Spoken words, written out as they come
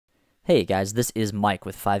Hey guys, this is Mike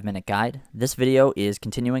with 5 Minute Guide. This video is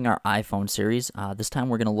continuing our iPhone series. This time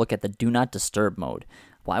we're going to look at the Do Not Disturb mode.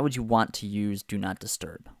 Why would you want to use Do Not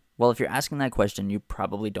Disturb? Well, if you're asking that question, you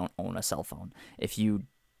probably don't own a cell phone. If you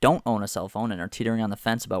don't own a cell phone and are teetering on the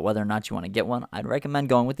fence about whether or not you want to get one, I'd recommend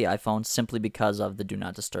going with the iPhone simply because of the Do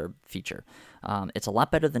Not Disturb feature. It's a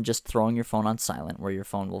lot better than just throwing your phone on silent, where your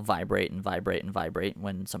phone will vibrate and vibrate and vibrate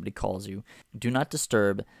when somebody calls you. Do Not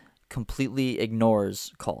Disturb completely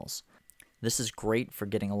ignores calls. This is great for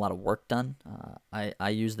getting a lot of work done. I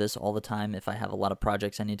use this all the time if I have a lot of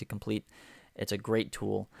projects I need to complete. It's a great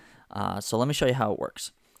tool. So let me show you how it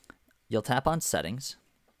works. You'll tap on Settings,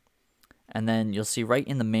 and then you'll see right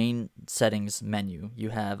in the main Settings menu, you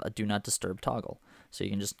have a Do Not Disturb toggle. So you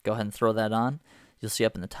can just go ahead and throw that on. You'll see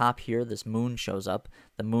up in the top here, this moon shows up.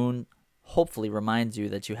 The moon hopefully reminds you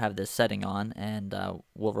that you have this setting on, and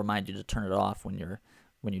will remind you to turn it off when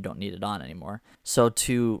you don't need it on anymore. So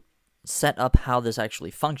to set up how this actually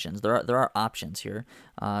functions, there are options here.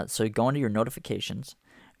 So you go into your notifications,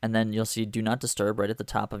 and then you'll see Do Not Disturb right at the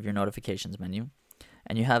top of your notifications menu,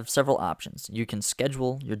 and you have several options. You can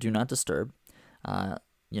schedule your Do Not Disturb,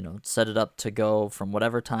 set it up to go from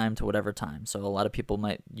whatever time to whatever time. So a lot of people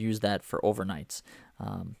might use that for overnights.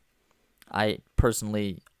 I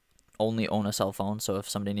personally only own a cell phone, so if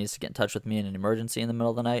somebody needs to get in touch with me in an emergency in the middle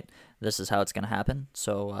of the night, this is how it's going to happen.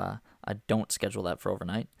 So I don't schedule that for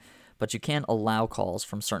overnight. But you can allow calls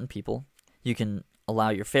from certain people. You can allow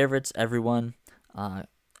your favorites, everyone,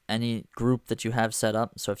 any group that you have set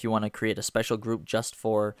up. So if you want to create a special group just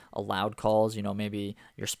for allowed calls, maybe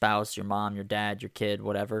your spouse, your mom, your dad, your kid,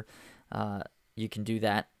 whatever, you can do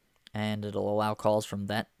that, and it'll allow calls from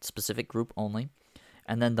that specific group only.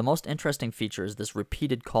 And then the most interesting feature is this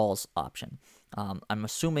repeated calls option. I'm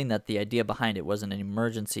assuming that the idea behind it was in an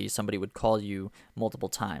emergency, somebody would call you multiple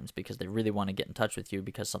times because they really want to get in touch with you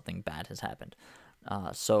because something bad has happened.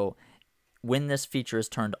 So when this feature is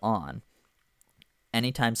turned on,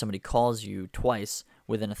 anytime somebody calls you twice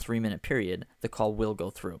within a 3-minute period, the call will go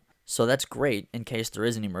through. So that's great in case there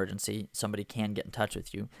is an emergency, somebody can get in touch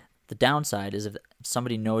with you. The downside is if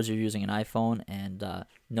somebody knows you're using an iPhone and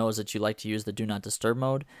knows that you like to use the Do Not Disturb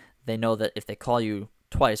mode, they know that if they call you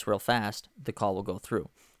twice real fast, the call will go through.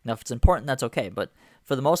 Now, if it's important, that's okay, but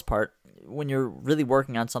for the most part, when you're really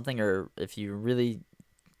working on something or if you're really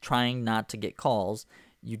trying not to get calls,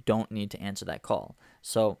 you don't need to answer that call.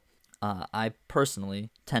 So I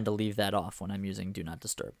personally tend to leave that off when I'm using Do Not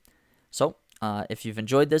Disturb. So if you've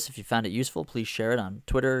enjoyed this, if you found it useful, please share it on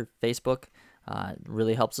Twitter, Facebook. It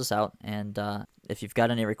really helps us out, and if you've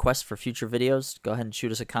got any requests for future videos, go ahead and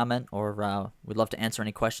shoot us a comment, or we'd love to answer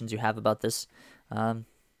any questions you have about this.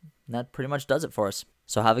 That pretty much does it for us.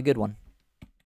 So have a good one.